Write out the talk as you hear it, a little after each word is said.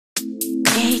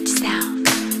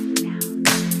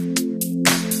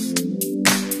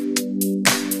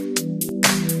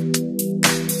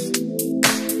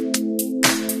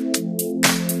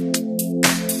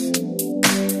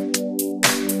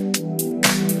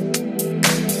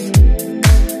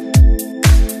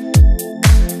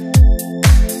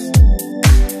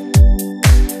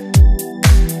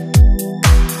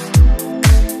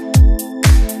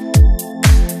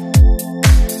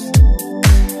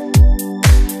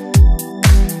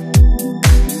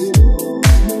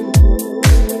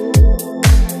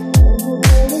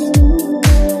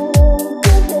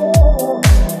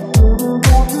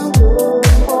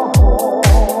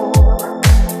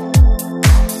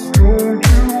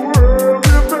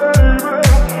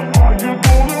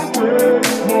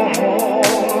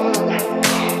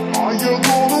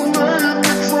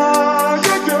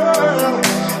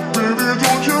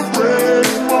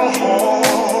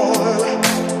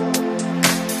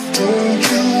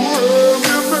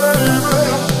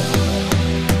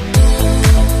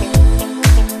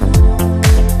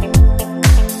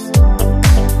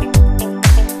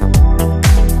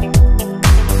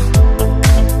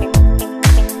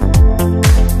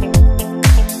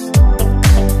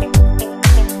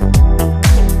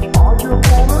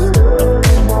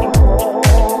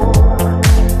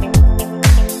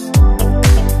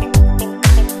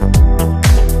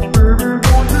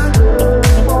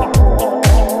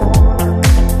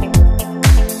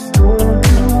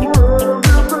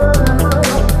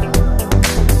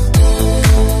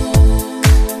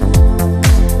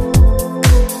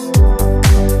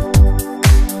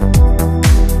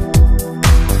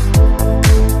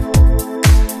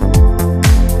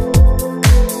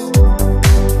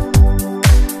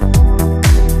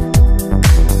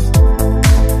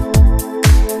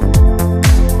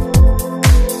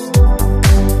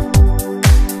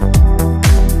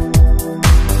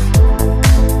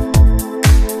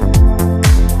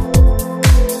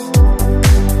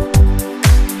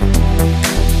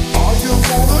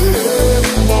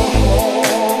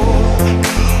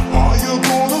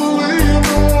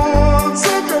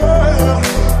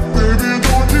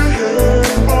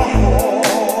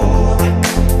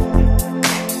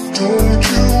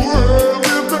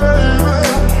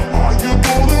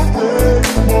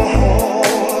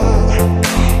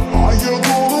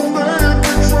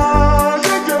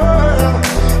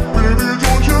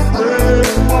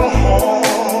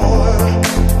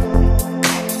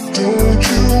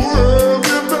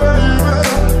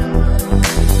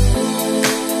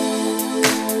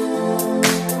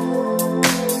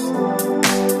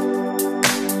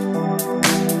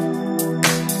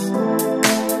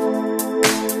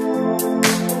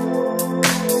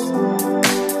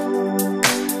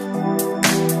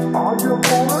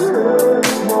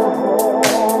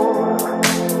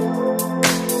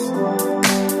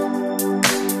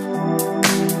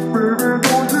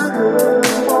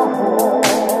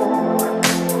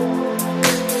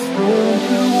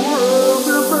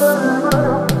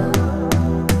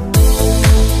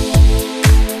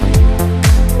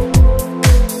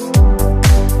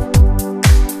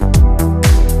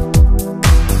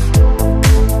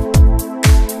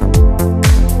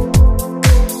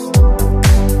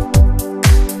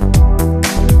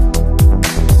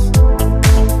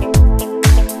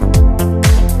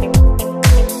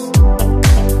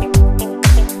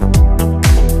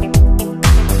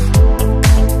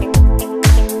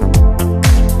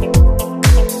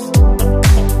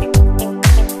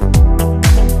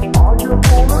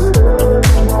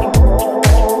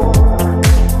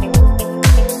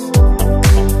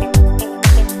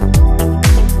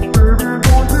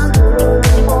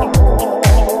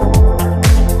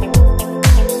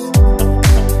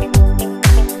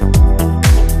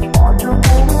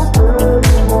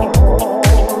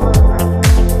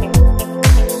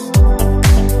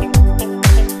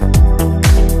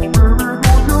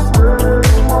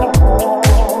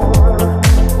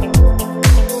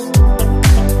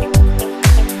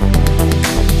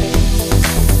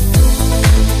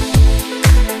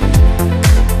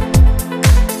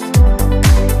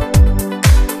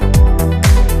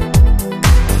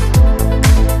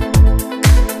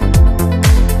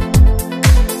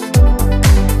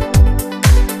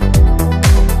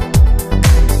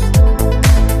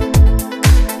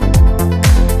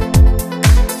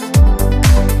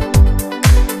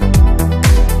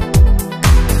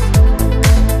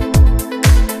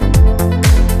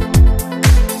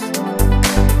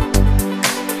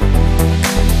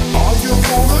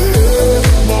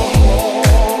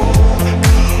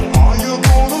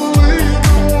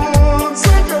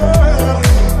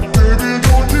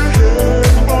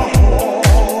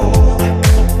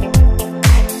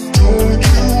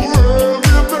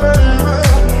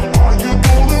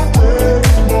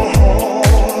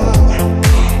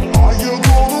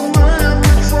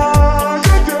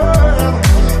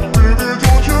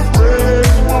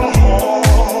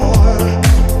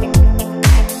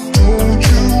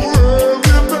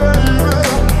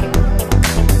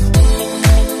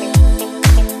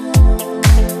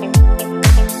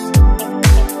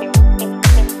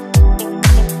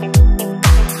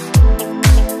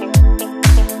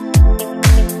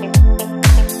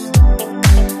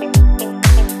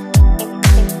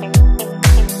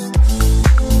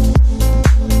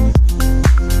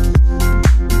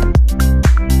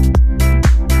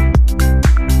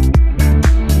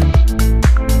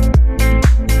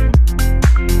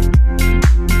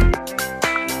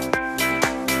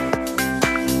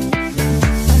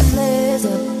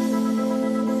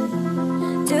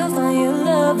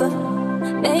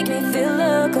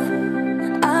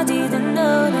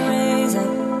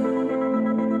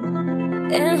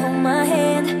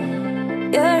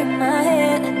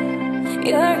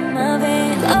You're in my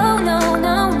veins. Oh no,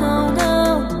 no, no, no.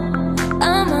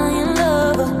 I'm a your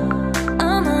lover.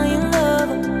 I'm a your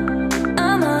lover.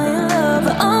 I'm a your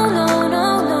lover. Oh no, no,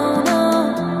 no, no.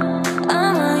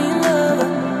 I'm a your lover.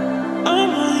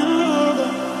 I'm a your lover.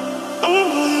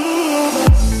 I'm a your lover.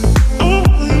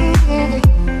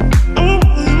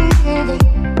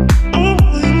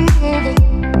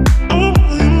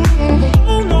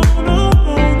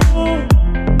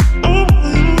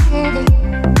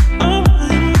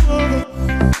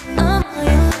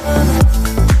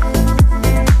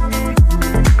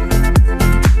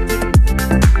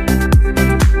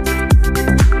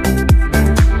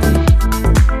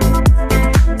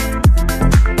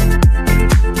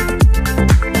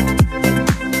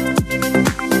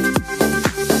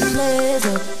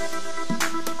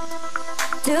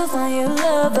 To find your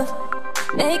lover,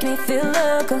 make me feel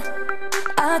local.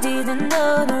 I didn't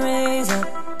know the reason.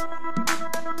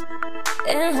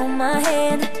 And hold my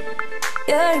hand,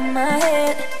 you're in my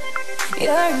head,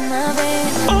 you're in my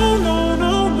veins. Oh no,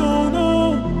 no, no, no.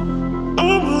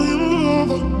 I'm a your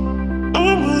lover.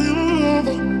 I'm a your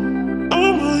lover.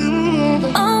 I'm a your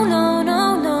lover. Oh no, no,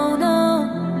 no, no.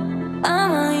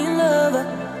 I'm a your lover.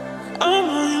 I'm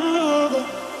a your lover.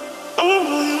 I'm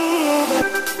a your lover.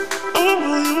 I'm a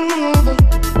your lover.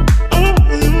 I'm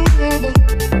a your lover.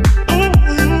 I'm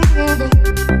a your lover.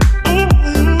 I'm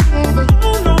a your lover.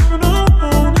 Oh no, no,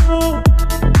 no, no.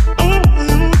 I'm a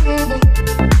your lover.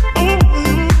 I'm a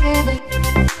your lover.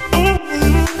 I'm a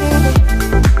your lover.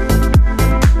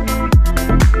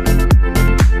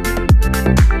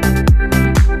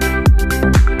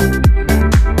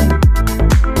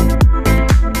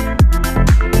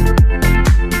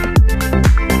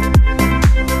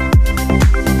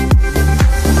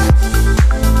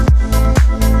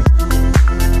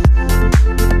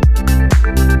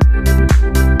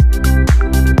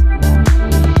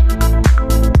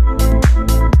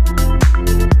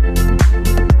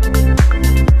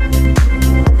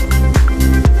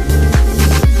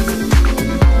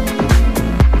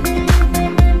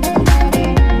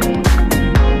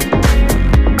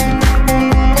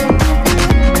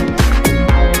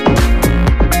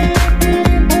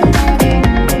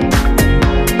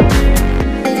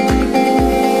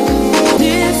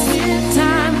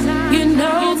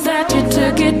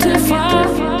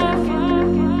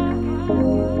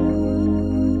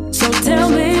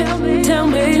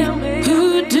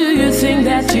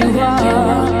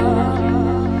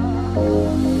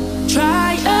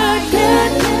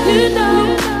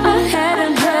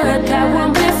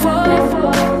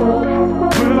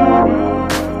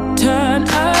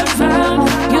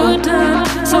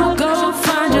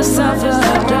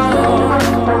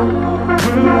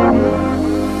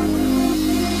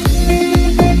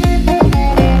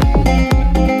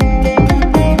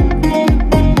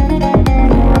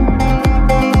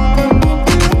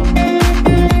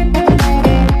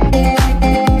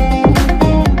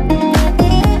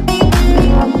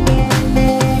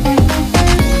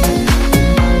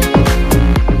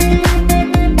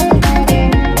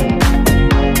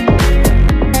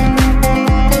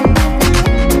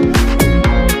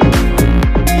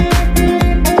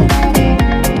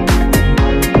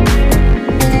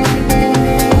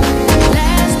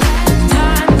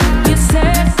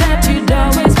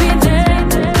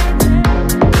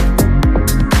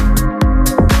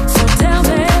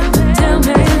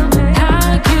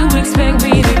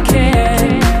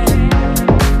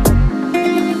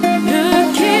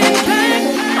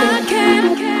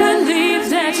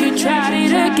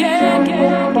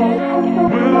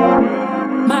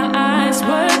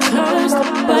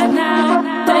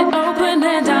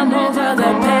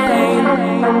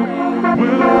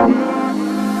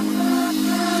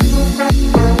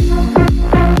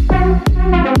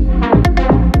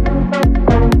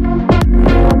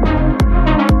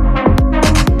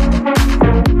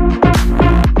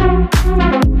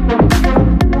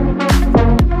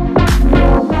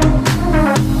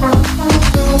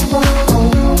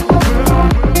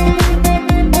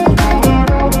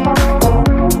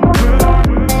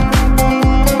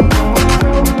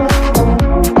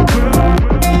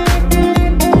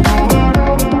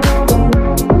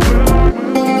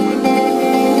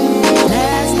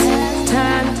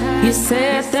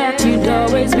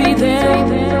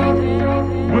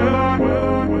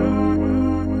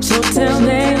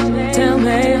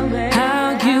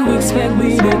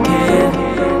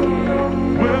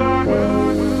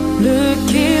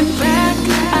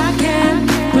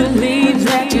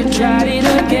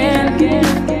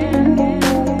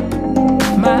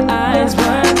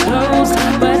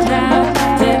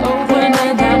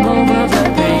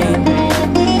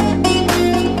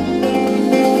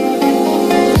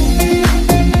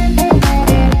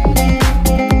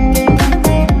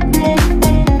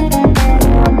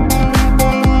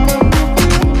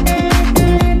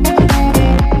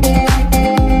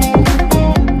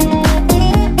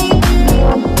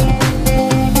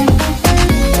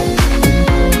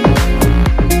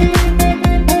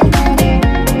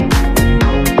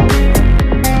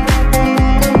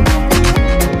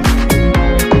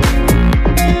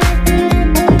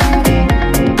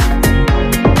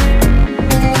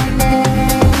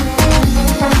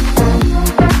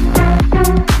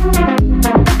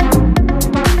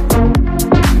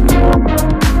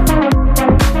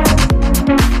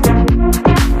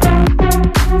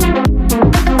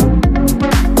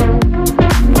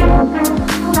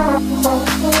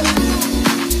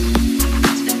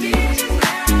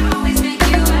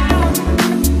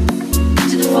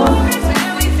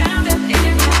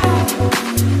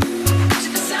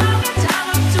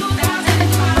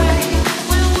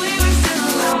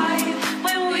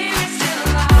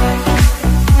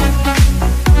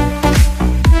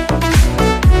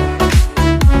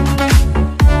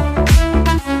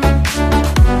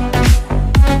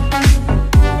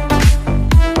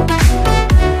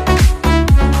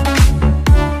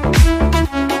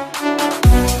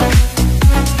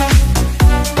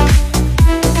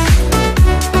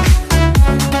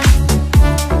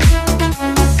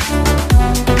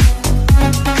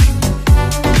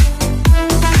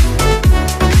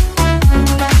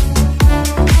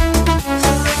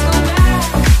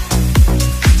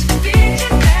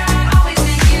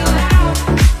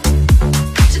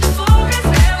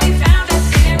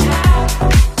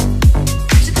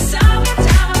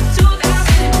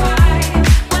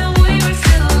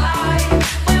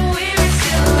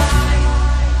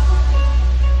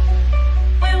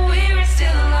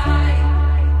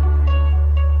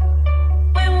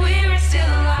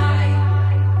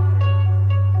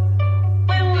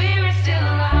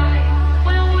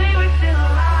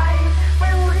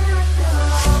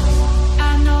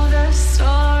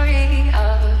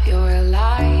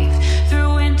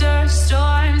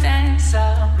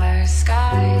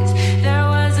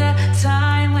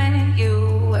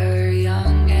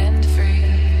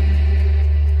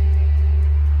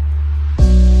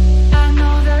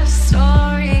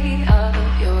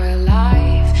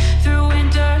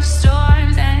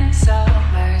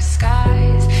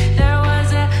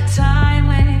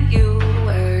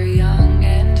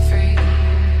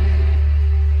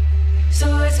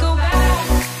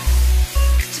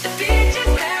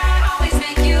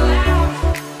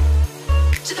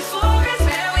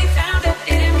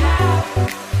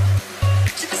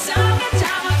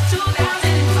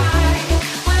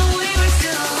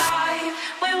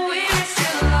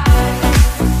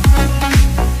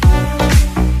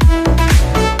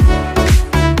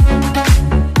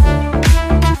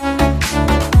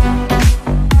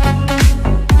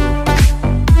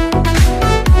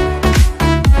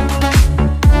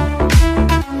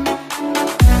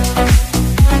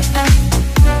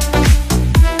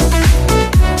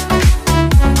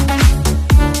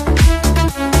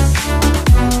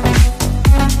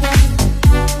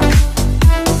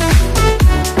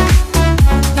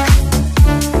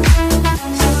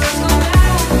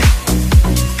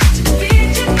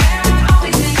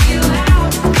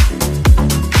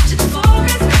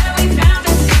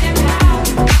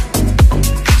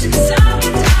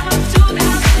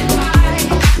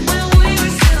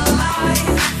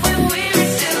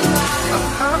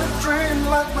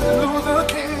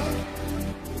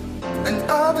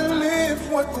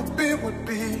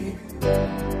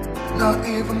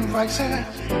 crazy.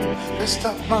 Let's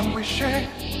stop my wishing.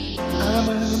 I'm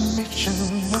a mission.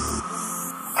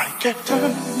 I kept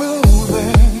on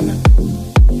moving.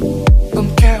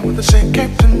 Don't care what they say,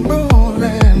 kept on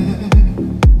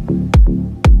moving.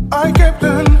 I kept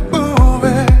on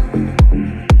moving.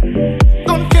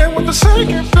 Don't care what they say,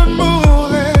 kept on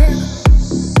moving.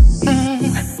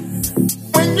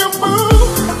 When you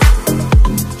move,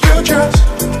 you just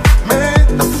made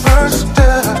the first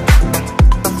step.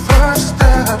 The first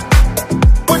step.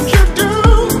 What you do,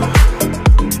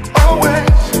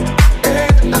 always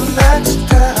is the next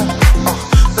step. Oh,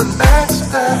 the next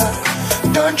step.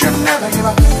 Don't you never give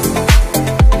up.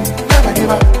 Never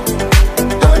give up.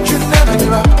 Don't you never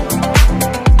give up.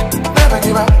 Never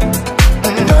give up.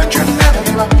 Don't you never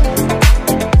give up.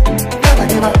 Never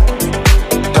give up.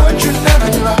 Don't you never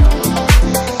give up.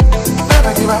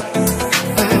 Never give up.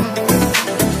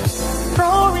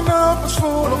 Growing up was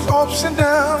full of ups and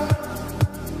downs,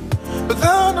 but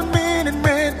that don't mean it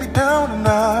made me down and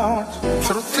out.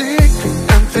 Through thick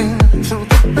and thin, through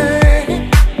the pain,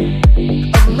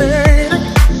 I made it,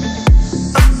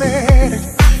 I made it.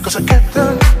 'Cause I kept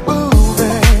on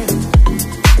moving.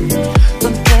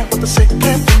 Don't care what they say,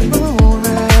 kept on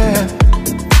moving.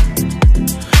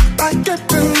 I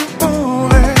kept on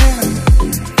moving.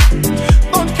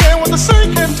 Don't care what they say,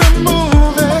 kept on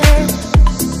moving.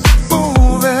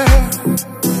 Moving.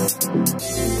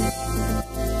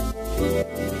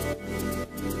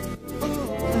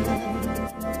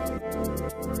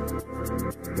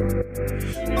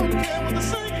 Don't care what they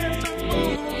say, kept on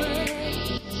moving.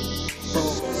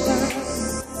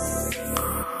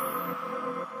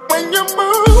 When you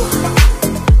move,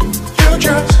 you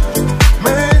just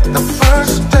made the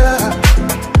first step.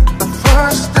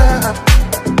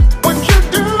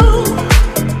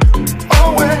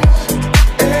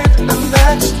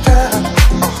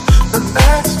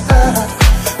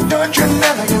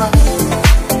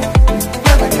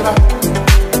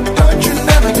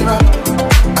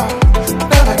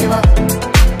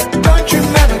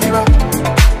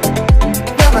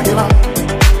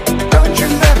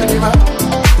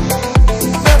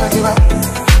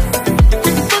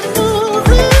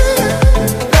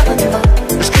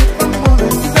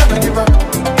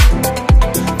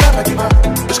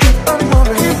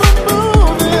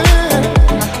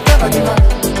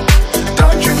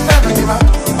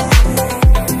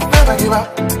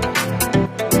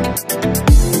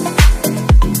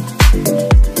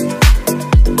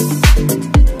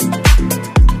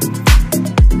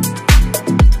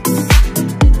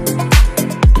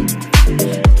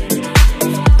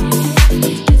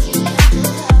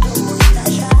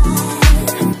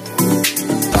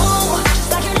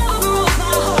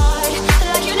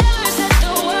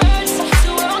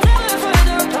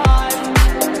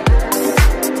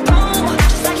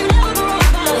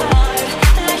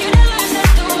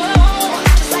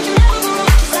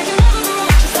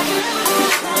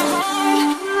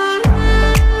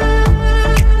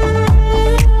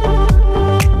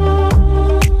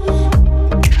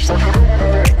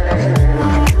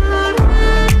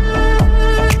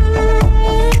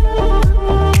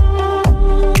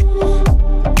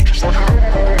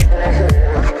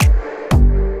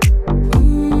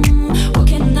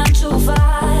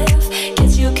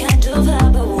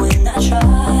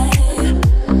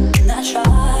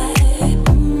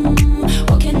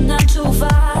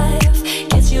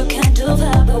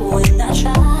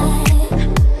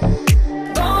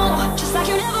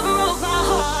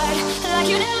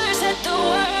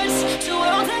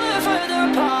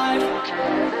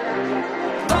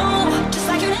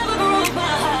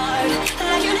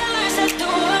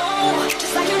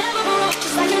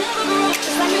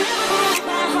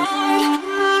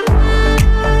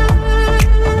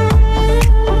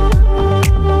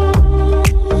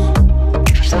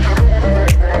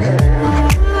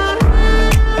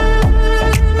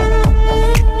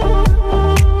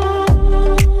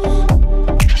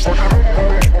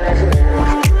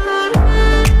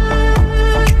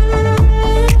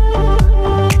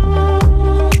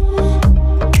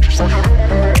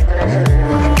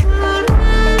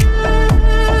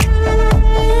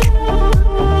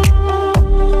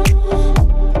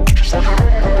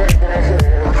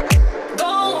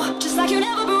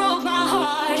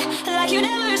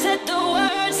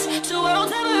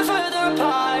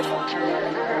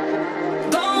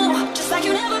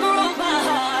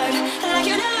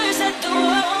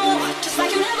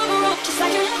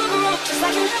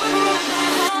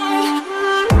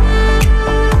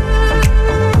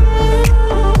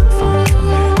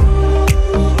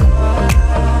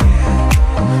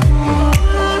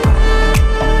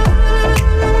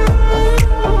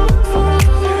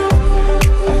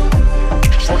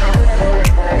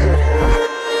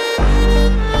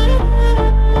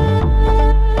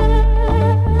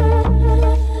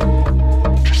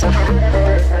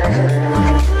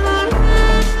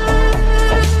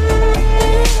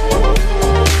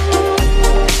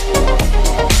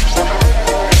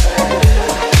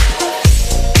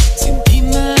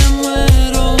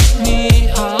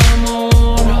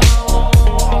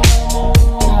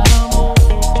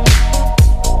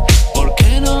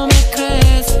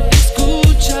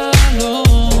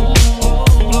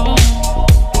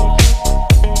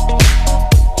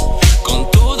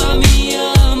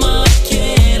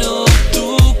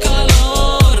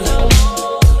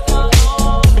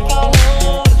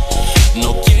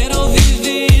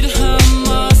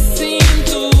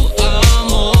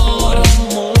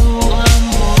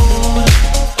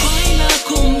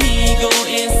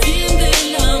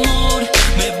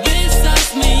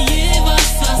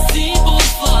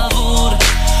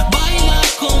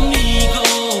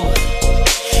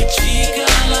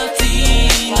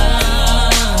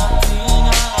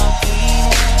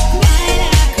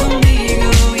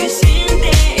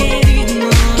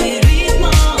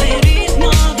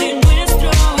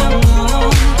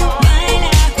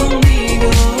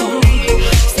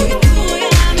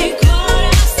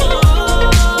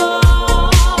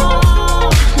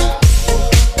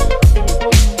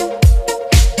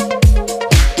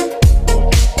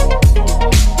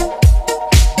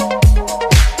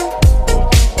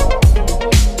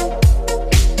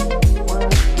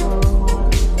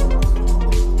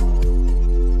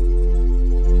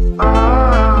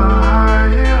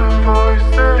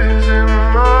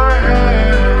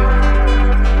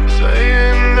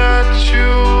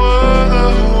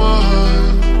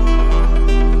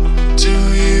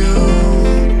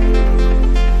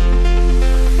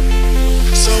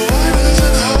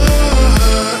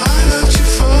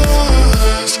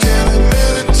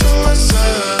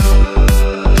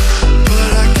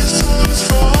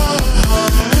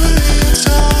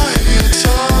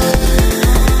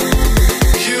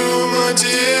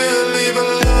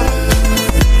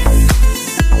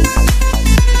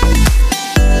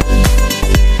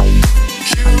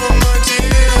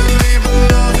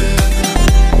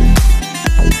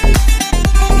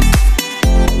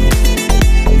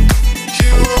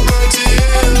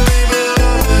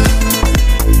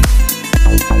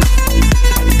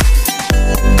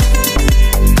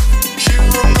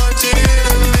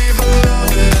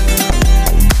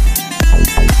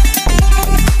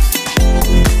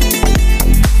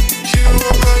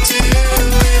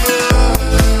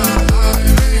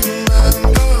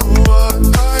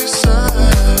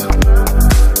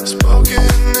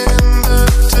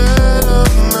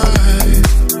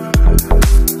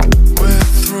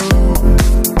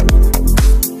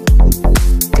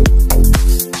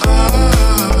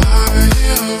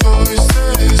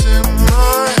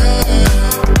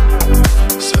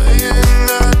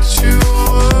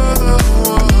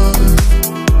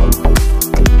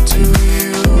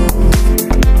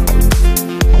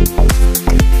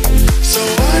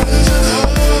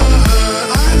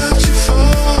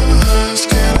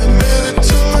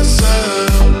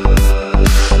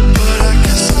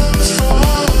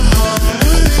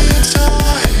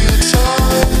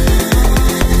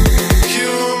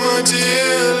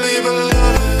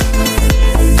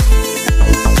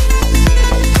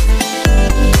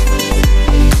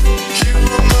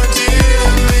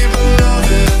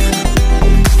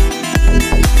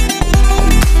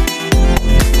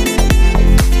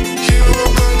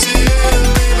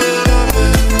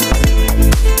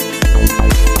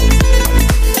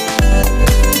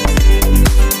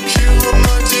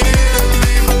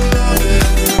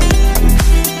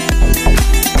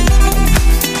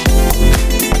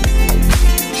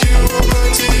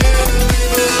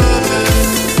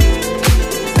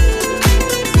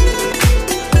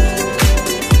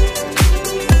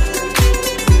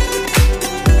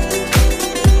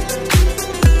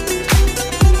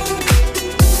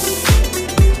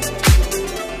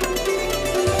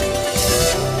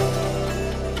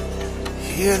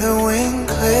 Hear the wind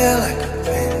clear like a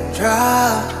pin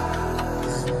drop.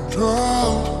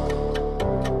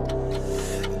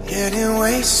 Getting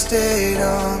wasted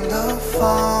on the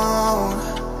phone.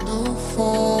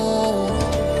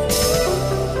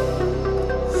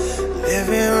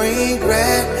 Living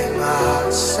regret make my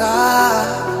heart stop.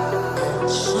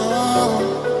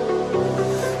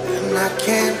 And I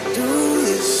can't do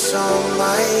this on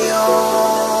my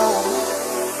own.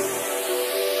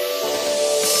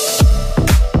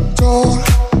 Don't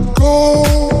go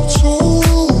too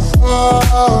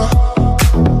far.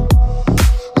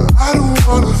 I don't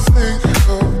wanna think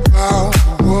about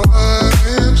what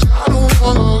is. I don't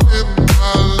wanna live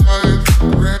my life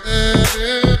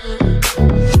regretting.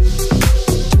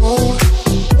 Don't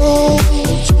go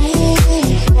too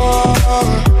far.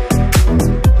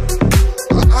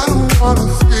 I don't wanna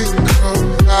think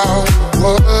about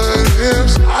what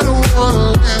is. I don't wanna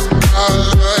live my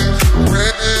life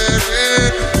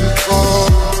regretting. Oh.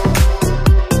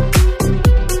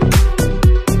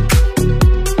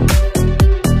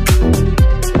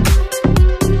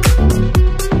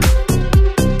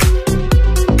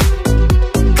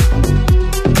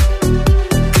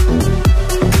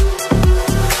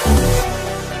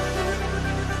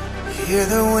 Hear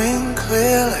the wind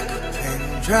clear like a pin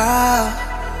drop.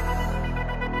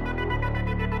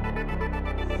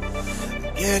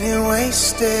 Getting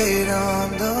wasted on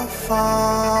the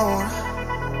phone.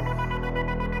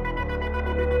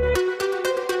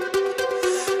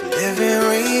 Living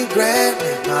regret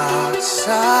make my heart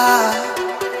stop.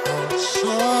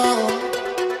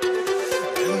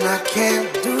 And I can't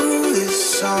do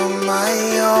this on my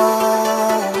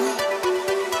own.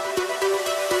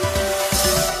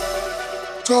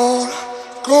 Don't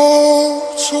go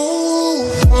too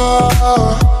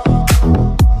far.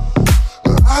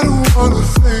 I don't wanna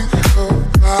think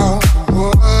about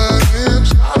what is.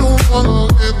 I don't wanna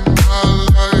live my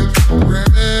life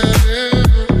regretting.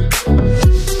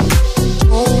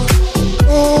 Don't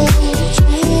go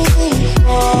too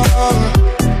far.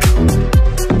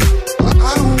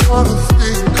 I don't wanna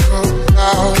think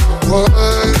about what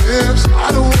is. I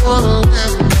don't wanna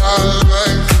live my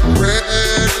life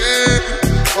regretting.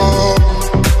 Oh.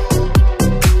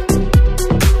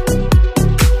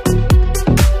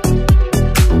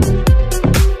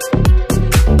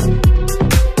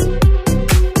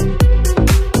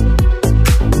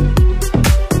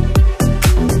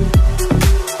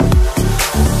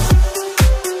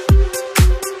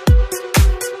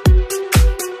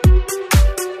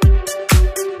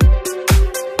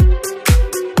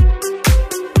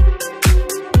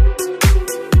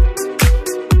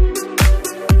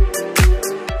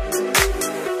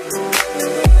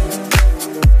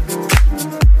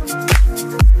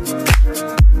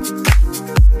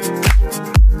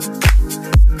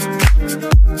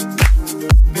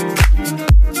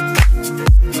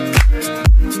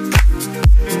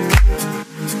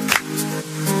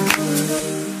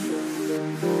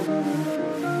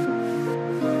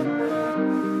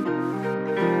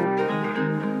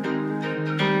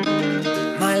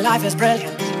 Life is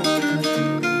brilliant.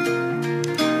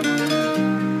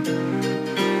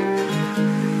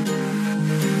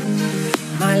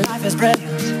 My life is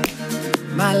brilliant.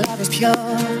 My love is pure.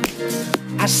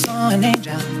 I saw an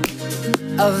angel,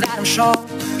 of that I'm sure.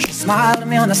 She smiled at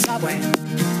me on the subway.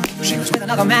 She was with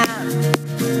another man,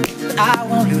 but I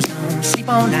won't lose no sleep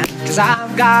on that, 'cause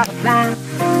I've got a plan.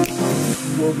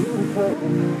 You're beautiful.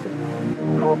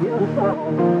 You're beautiful.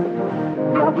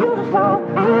 You're beautiful.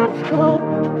 It's true.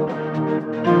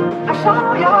 I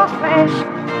saw your face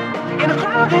in a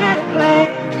crowded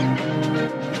place,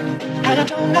 and I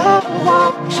don't know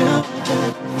what to do,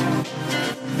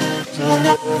 so I'll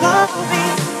never be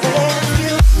with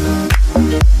you.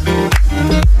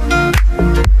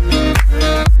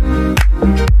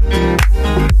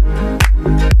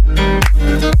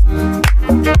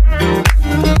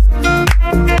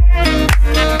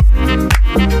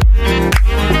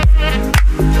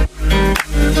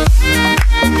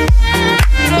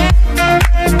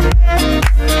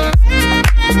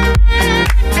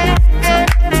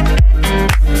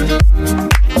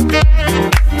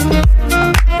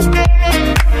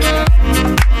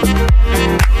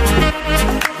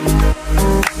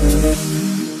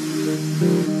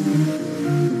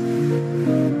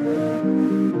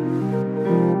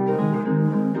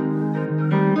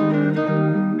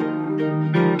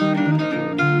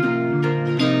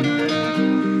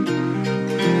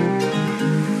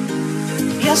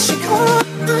 Yes, she caught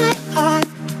my eye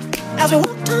as we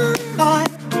walked on by.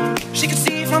 She could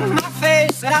see from my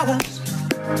face that I was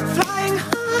flying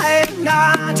high, and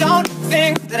I don't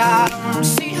think that I'll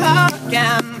see her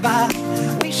again. But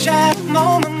we share a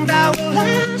moment that will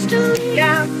last till the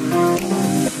end.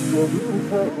 You're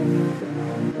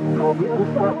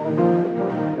beautiful,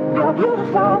 you're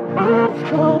beautiful, it's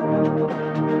true.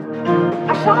 I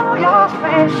saw your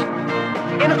face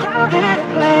in a crowded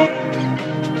place,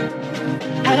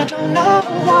 and I don't know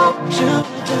what to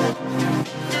do,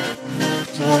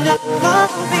 so I'll never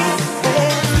be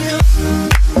with you.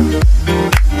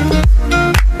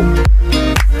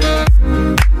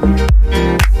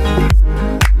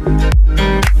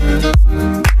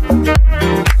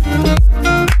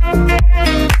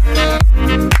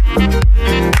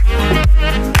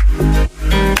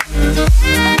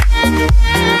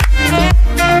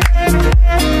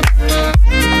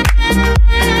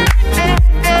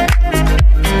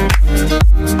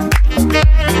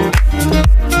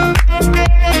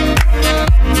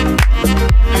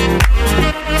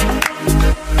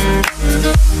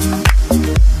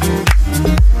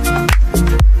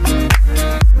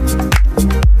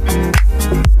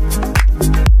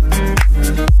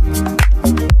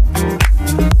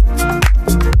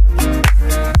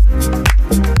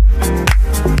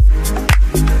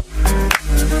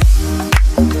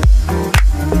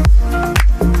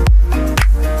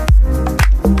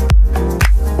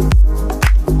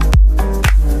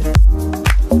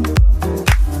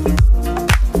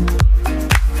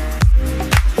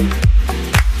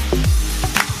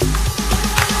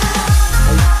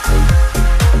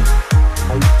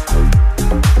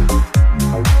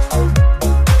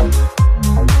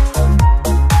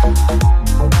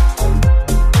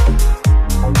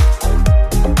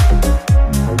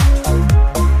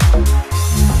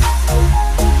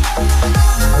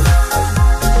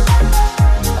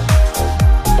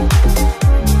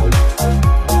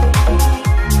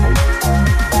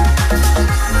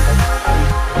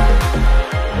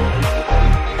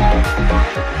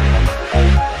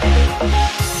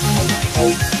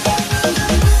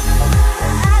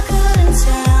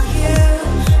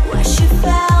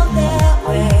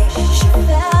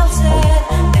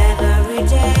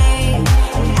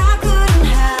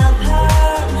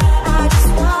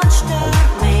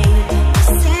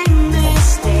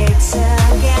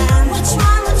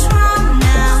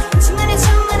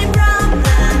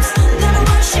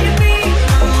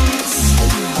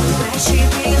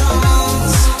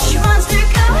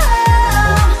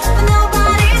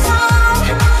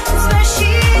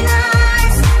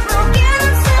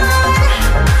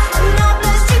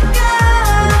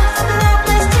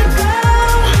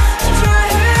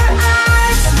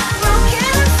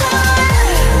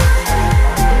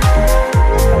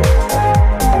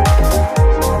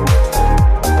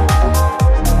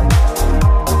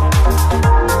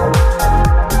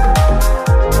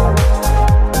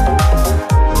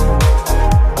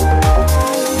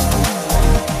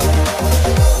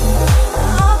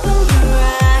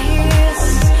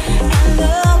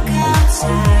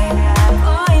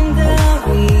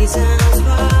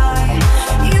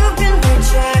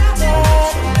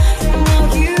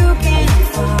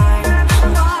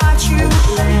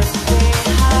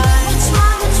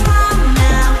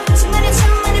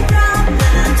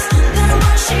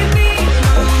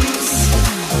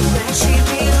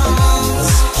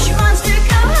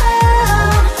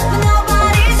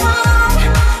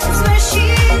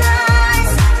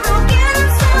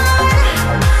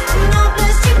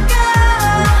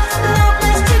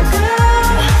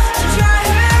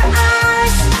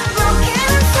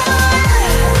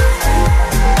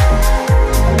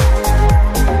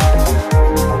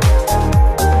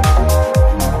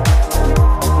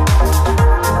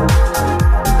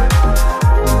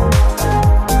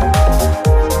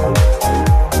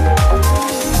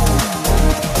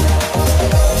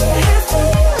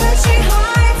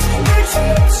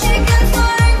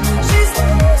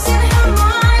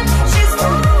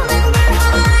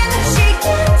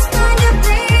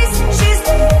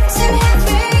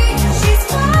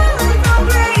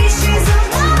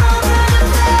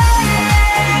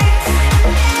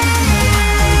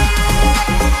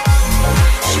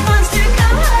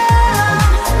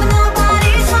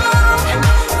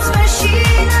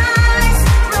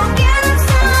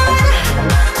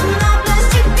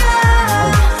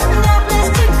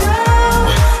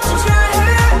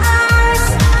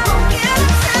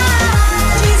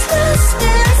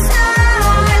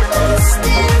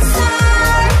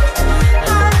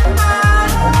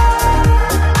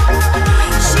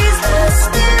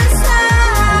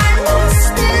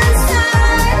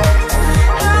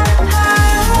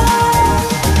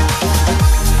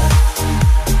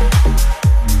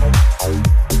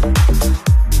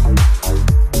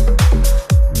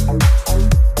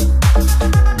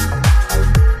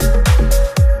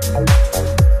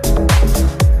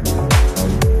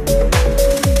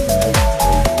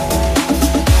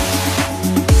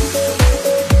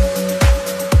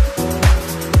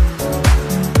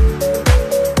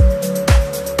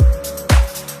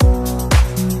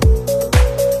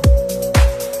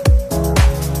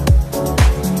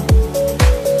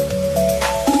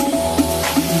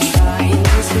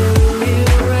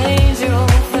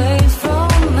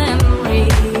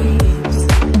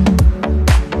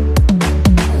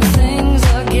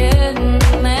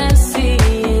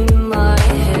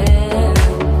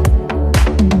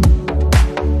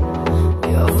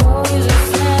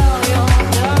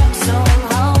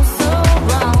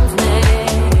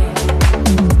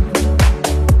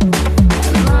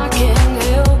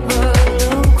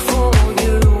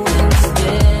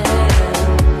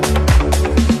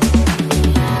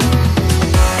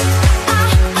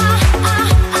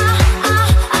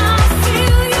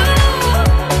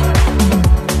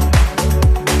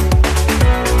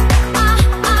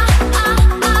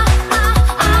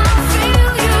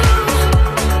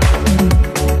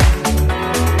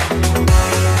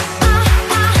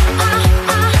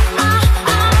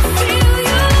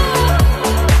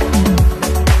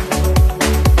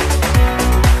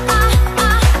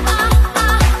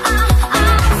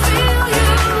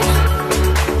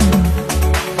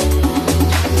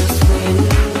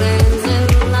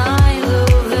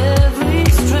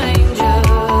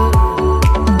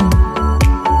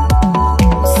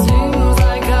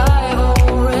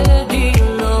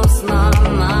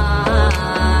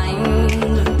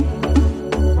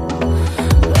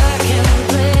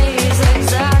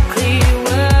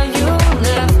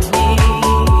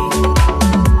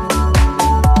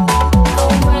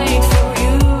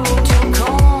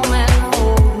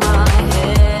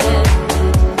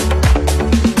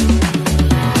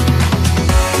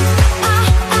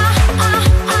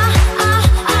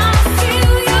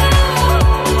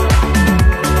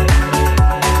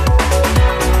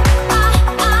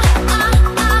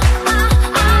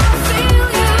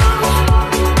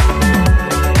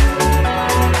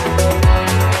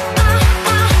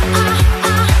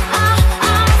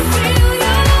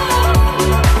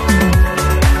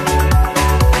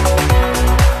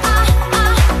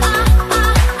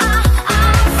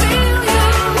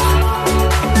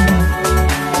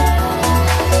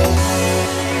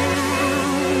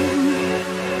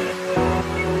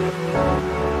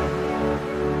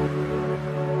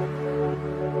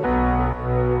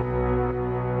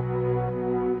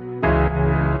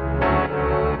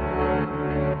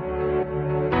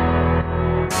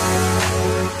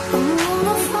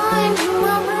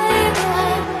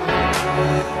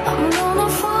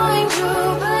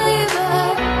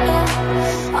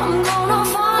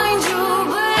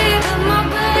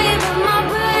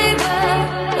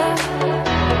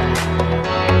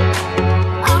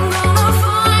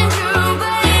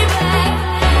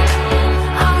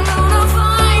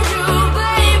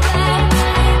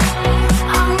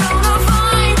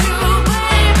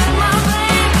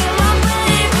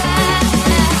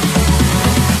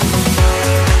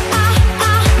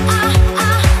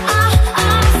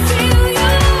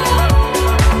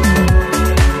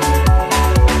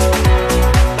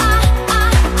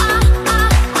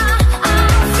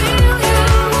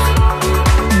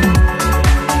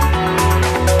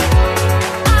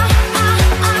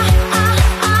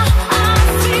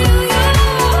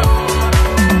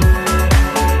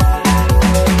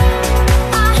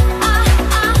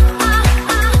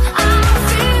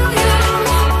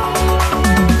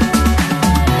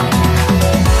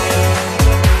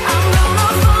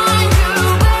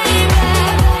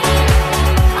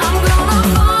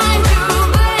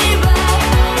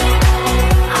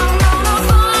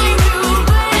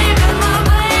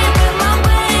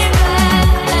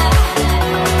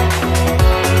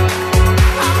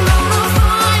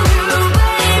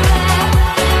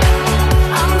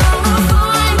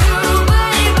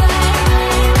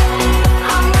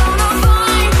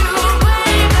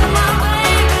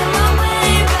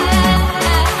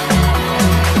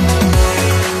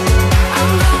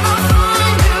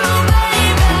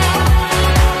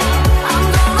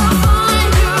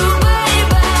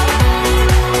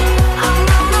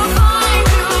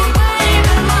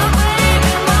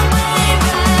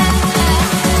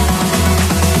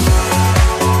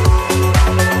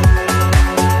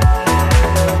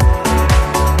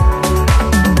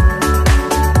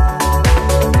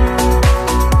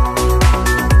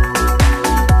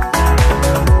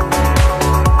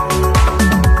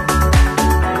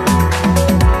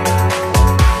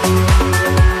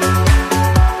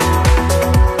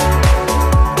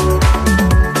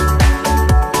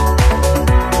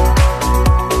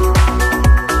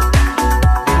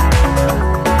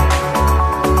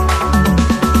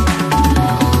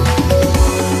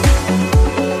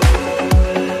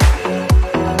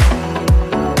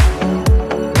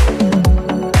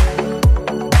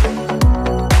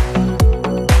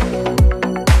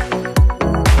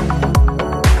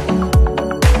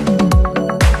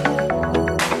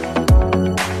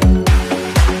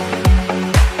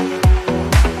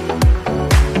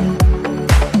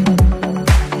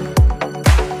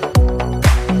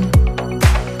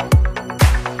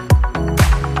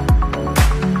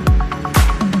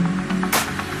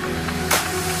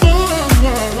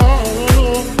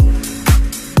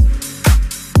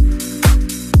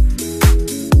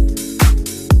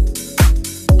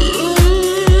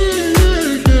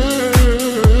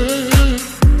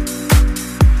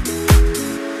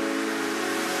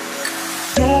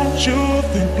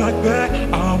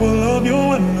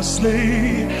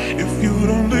 honestly, if you'd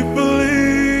only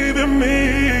believe in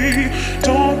me,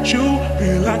 don't you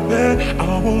be like that,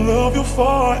 I will love you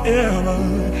forever.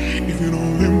 If you'd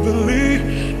only believe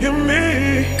in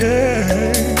me,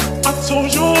 yeah. I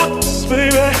told you once,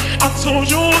 baby, I told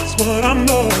you once what I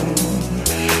know.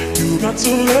 You got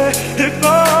to let it go.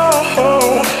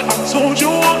 I told you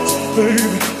once,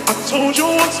 baby, I told you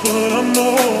once what I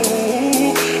know.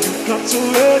 You got to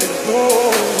let it go.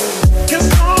 It's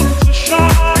time to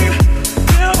shine.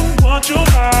 Give them what you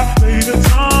got, baby.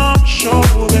 Time to show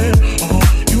them all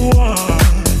you are.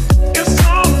 It's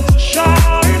time to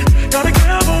shine. Gotta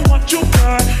give them what you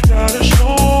got. Gotta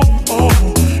show them all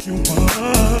you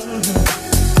are.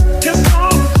 It's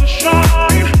time to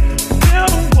shine. Give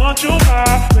them what you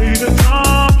got, baby.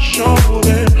 Time to show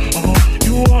them all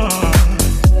you are.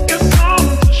 It's time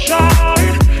to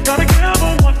shine. Gotta give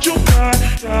them what you got.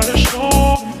 Gotta show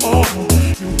them all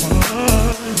you are.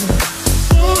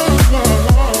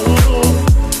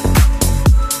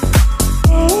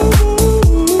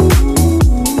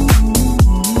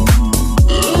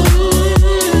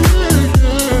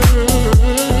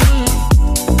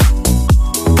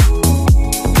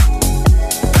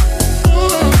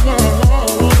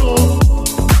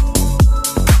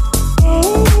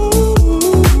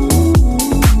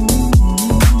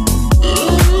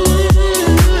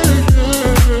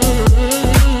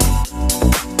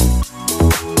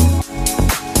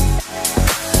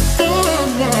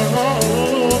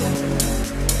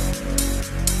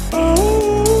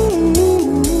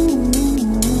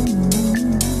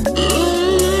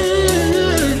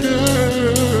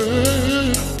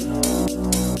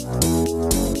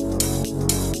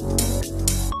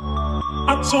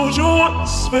 I told you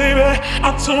once, baby,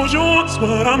 I told you once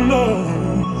what I know.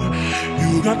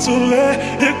 You got to let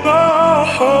it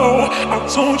go. I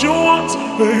told you once,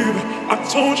 baby, I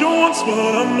told you once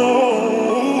what I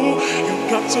know. You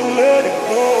got to let it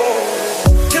go.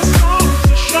 It's time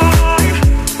to shine.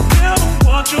 Give them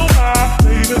what you got,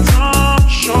 baby. Time to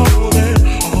show them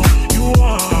all you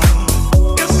are.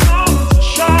 It's time to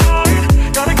shine.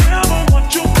 Gotta give them what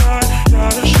you got.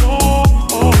 Gotta show them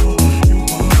all you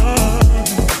are.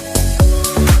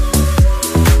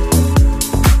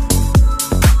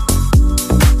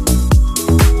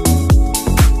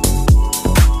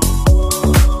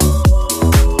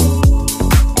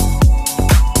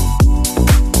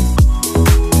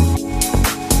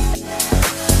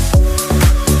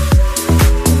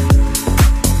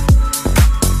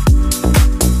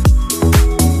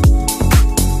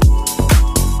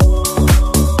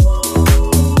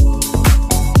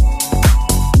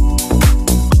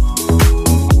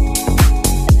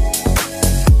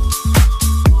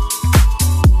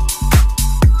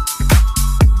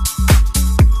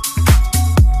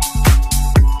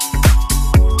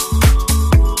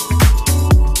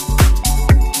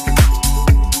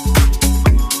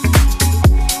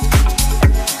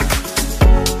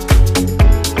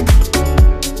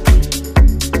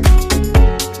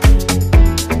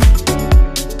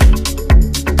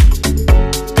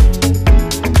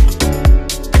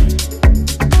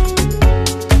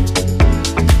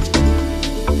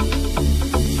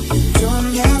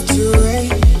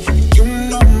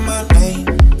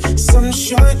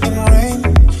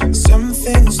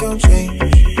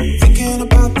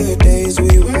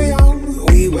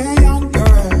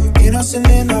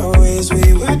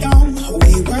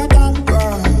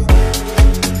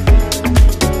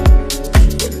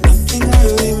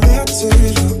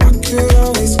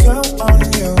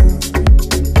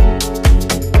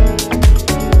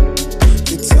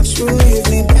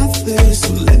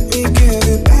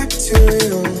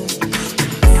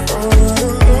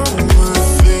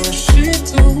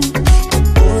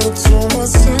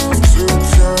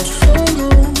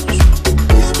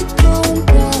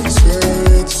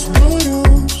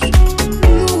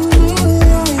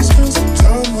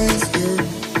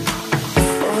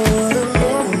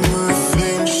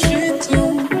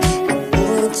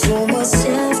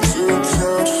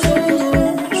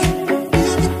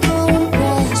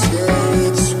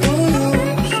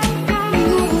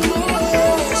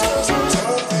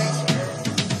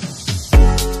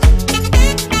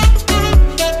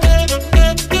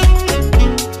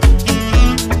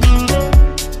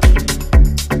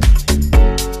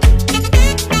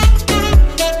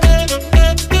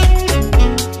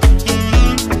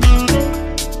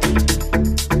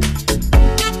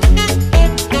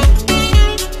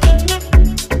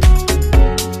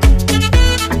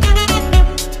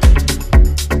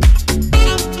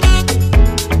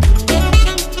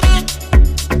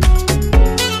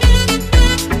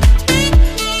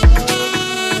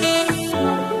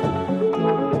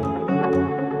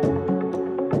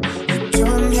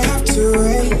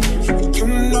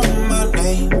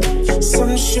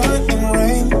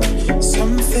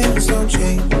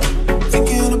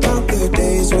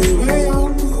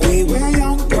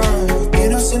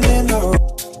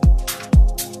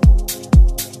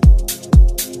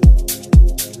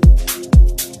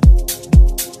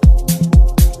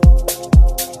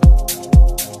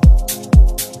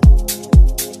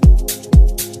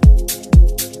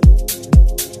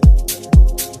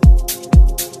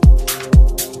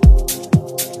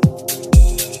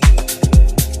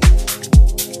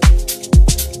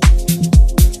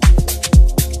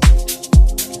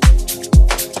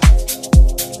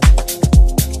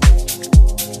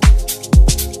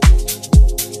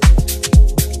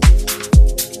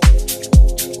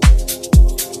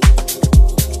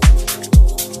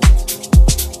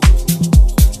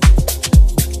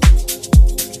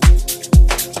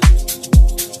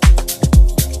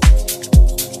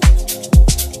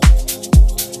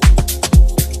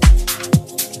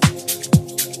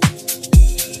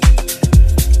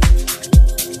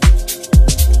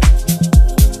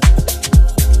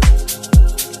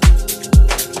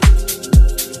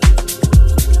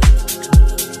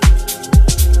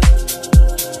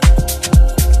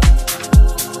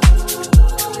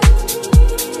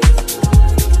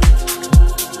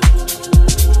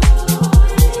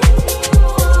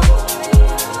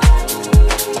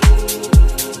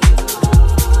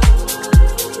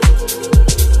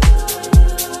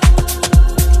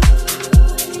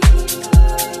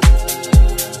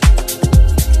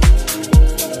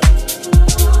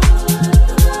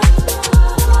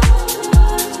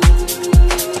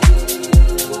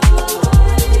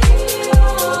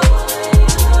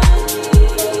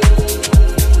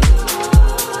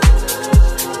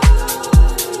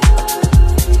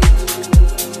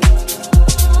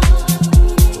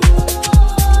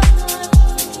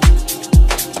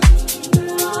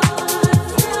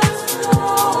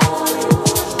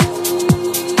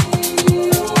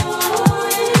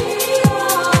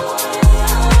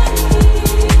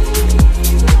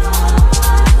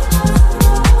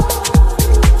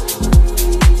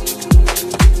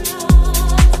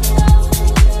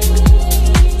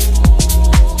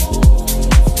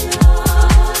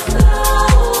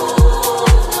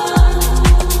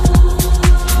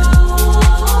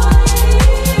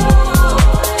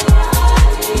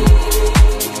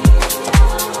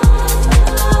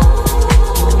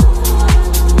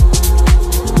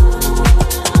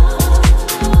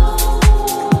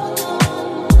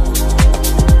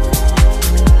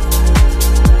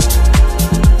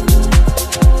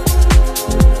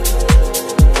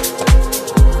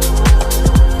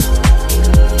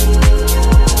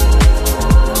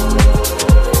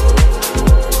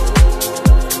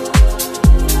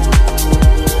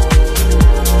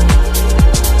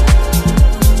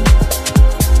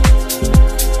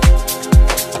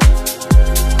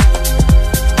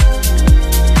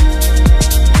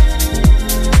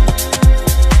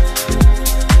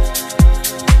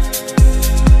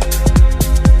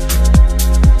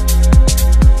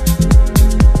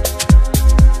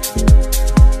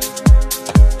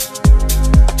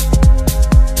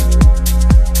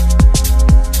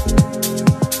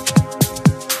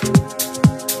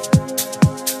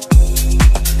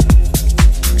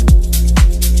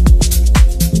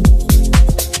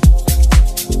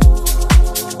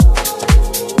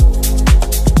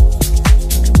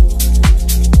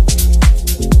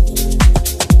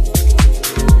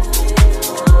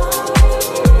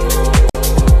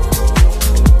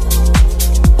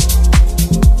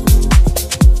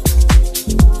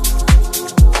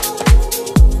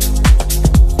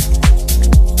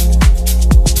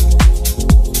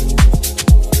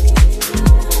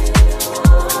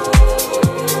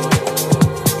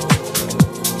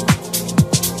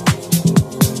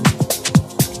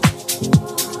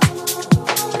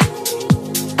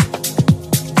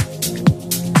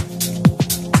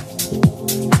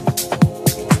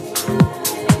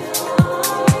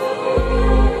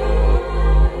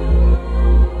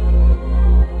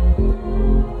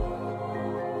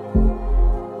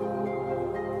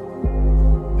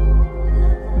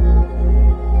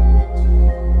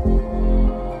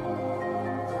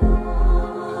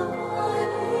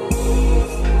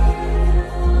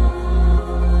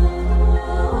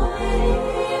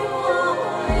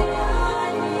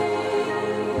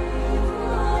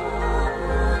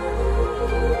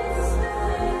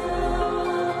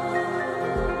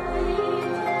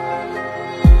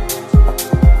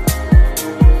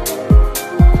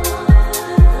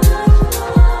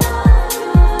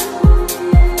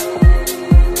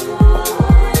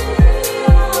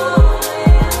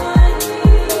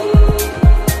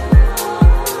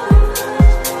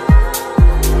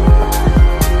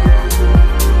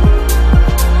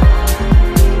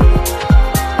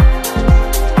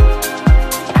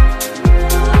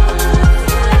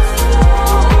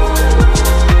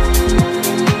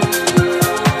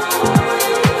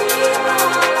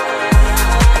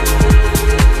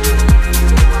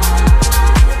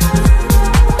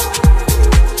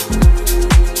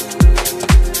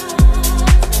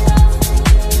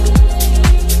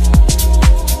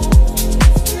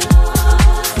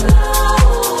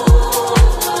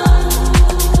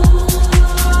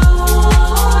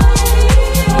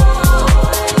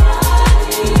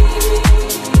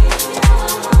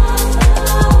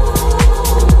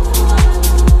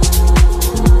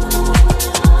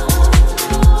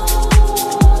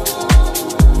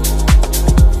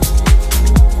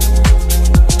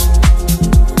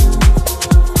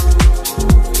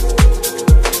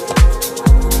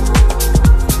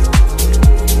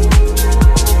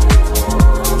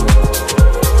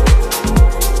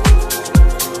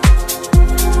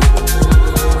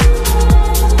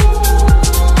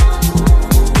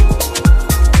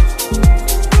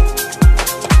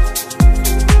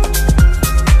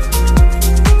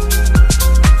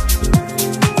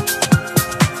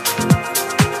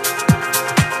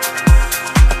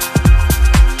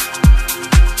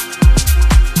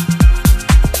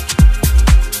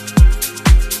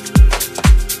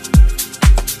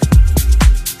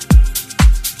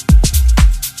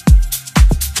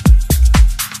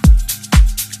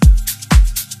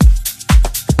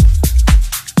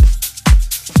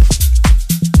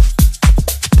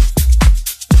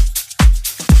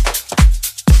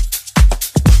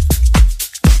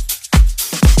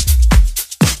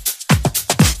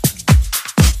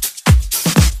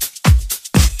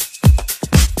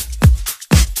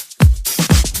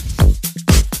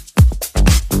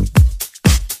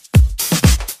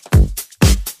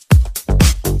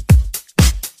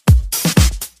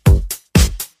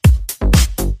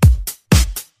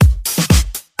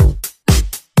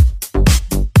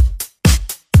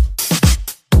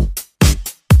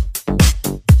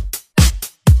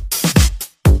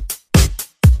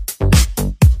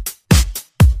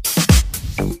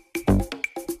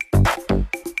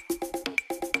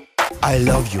 I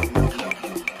love you,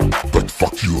 but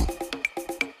fuck you.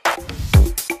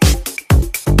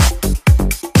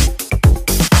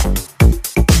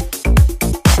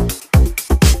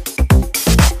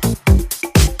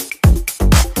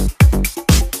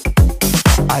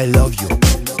 I love you,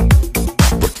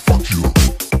 but fuck you.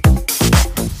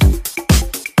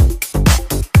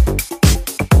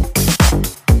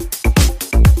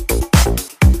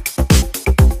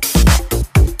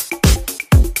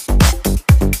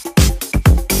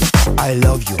 I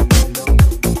love you,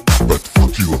 but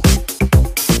fuck you.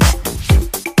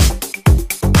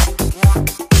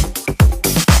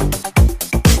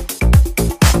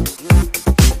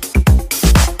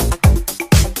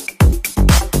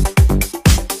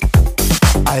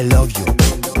 I love you,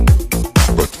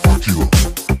 but fuck you.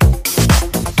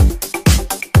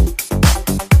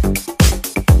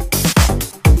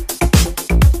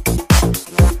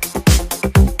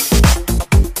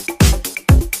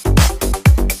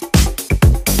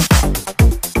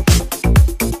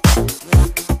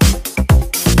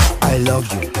 I love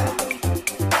you,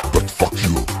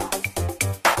 but fuck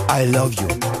you. I love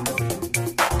you,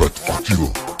 but fuck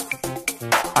you.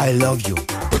 I love you,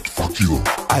 but fuck you.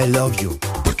 I love you,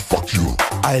 but fuck you.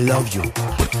 I love you,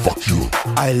 but fuck you.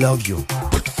 I love you,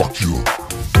 but fuck you.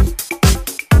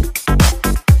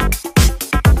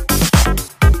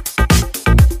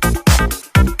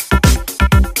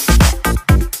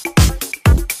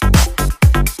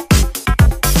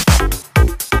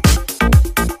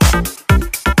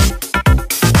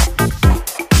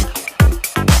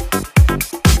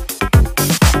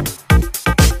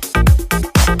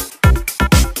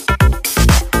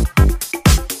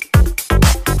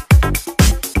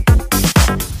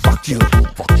 Fuck you,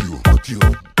 fuck you, fuck you,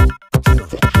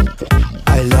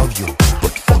 I love you,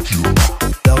 but fuck you.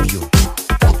 Love you,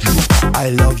 fuck you. I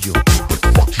love you, but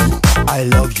fuck you. I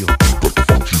love you, but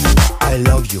fuck you. I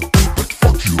love you, but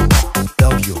fuck you.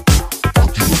 Love you,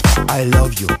 fuck you. I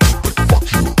love you, but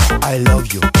fuck you. I love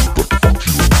you, but fuck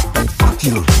you. But fuck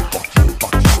you, fuck you,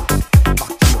 fuck you,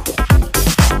 fuck you.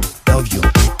 Love you,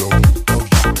 love you,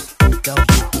 love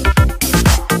you.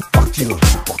 Fuck you,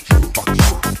 fuck you, fuck you,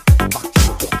 fuck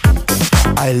you.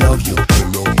 I love you,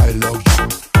 I love you,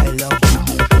 I love you,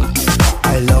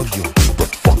 I love you,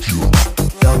 but fuck you.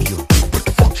 Love you, but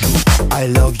fuck you. I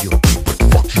love you, but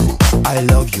fuck you. I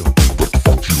love you, but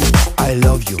fuck you. I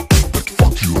love you, but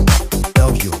fuck you.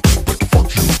 Love you, but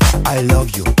fuck you. I love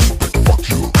you, but fuck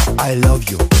you. I love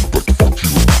you, but fuck you.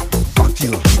 Fuck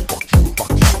you, fuck you,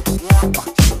 fuck you, fuck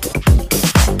you.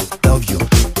 Love you,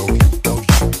 love you, love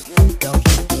you, love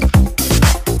you.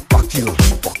 Fuck you,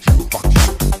 fuck you, fuck you.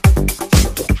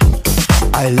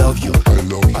 I love you, I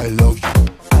love you, I love you,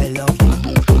 I love you.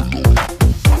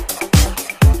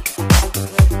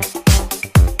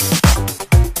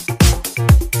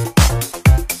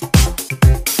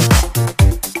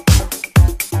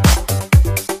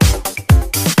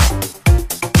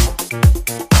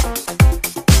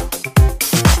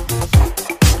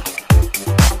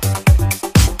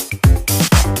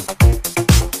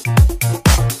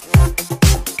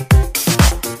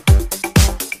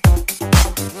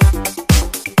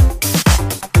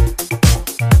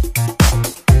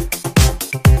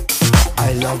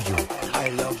 I love you, I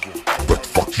love you, but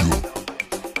fuck you.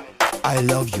 I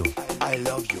love you, I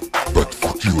love you, but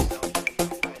fuck you.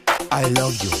 I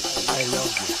love you, I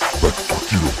love you, but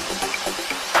fuck you.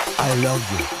 I love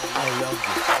you, I love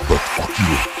you, but fuck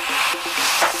you.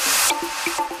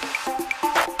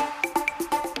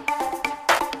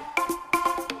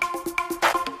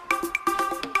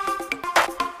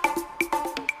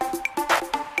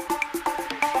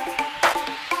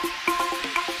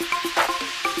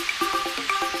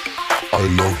 I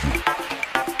love you,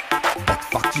 but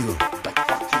fuck you, but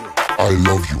fuck you. I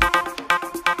love you,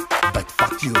 but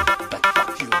fuck you, but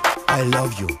fuck you. I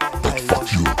love you, but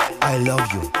fuck you. I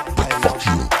love you, but fuck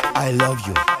you. I love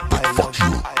you, but fuck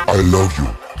you. I love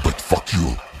you, but fuck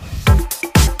you.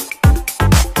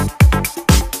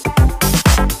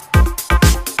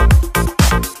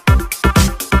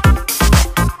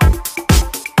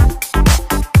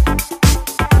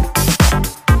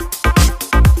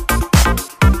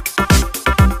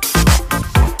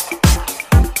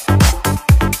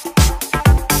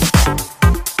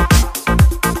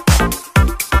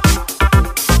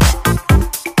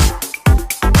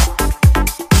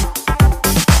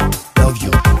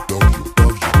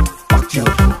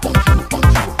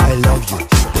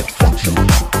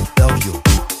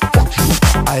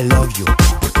 I love you,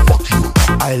 but fuck you.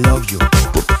 I love you,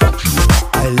 but fuck you.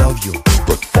 I love you,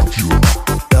 but fuck you.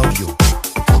 Love you,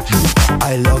 fuck you.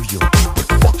 I love you, but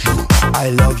fuck you. I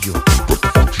love you, but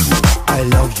fuck you. I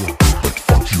love you, but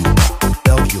fuck you.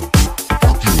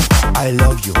 I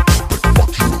love you, but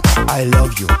fuck you. I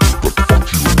love you, but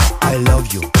fuck you. I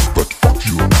love you, but fuck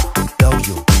you. Love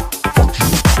you, fuck you.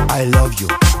 I love you,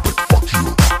 but fuck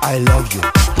you. I love you,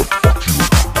 but fuck you.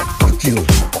 Fuck you,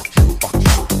 fuck you, fuck you.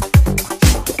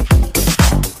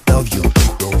 Love you,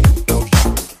 love you, love you.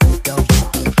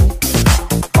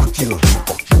 Fuck you,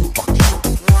 fuck you, fuck you,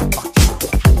 fuck you.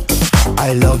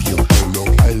 I love you,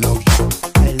 I love you,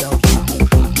 I love you.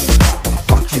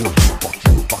 Fuck you, fuck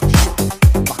you, fuck you, fuck you.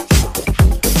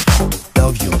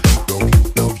 Love you, love you,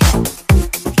 love you.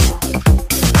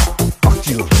 Fuck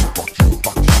you, fuck you,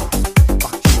 fuck you,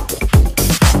 fuck you.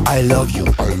 I love you,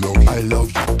 I love you, I love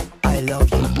you, I love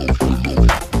you.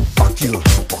 Fuck you,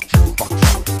 fuck you, fuck you,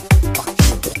 fuck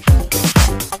you.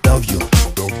 Love you,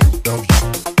 love you, love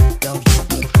you, love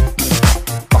you.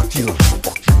 Fuck you,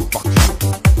 fuck you, fuck you.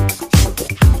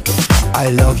 I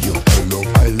love you, I love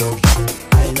you,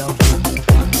 I love you.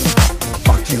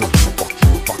 Fuck you, fuck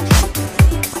you, fuck you.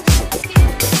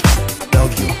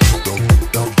 Love you, love you,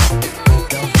 love you,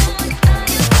 love you.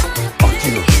 Fuck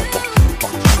you, fuck you,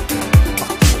 fuck you,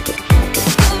 fuck you.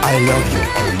 I love you,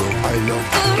 I love you, I love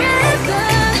you.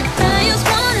 I just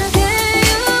wanna get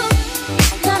you.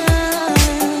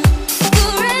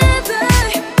 Forever,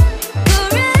 forever.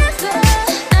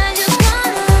 I just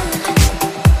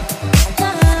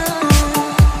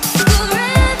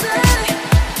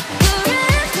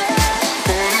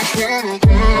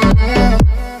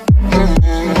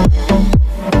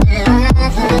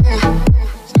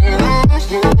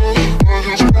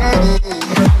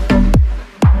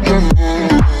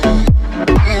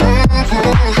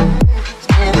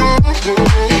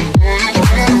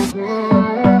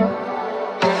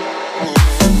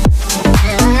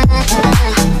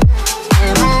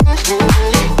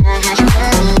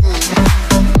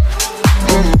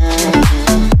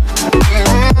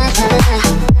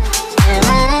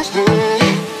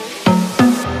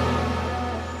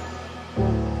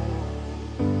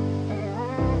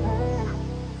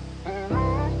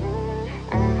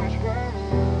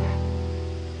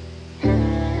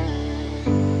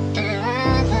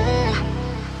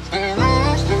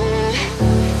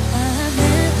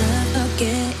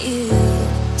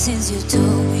since you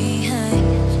told me hi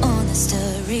on a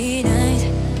starry night.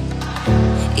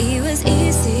 It was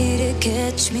easy to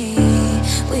catch me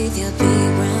with your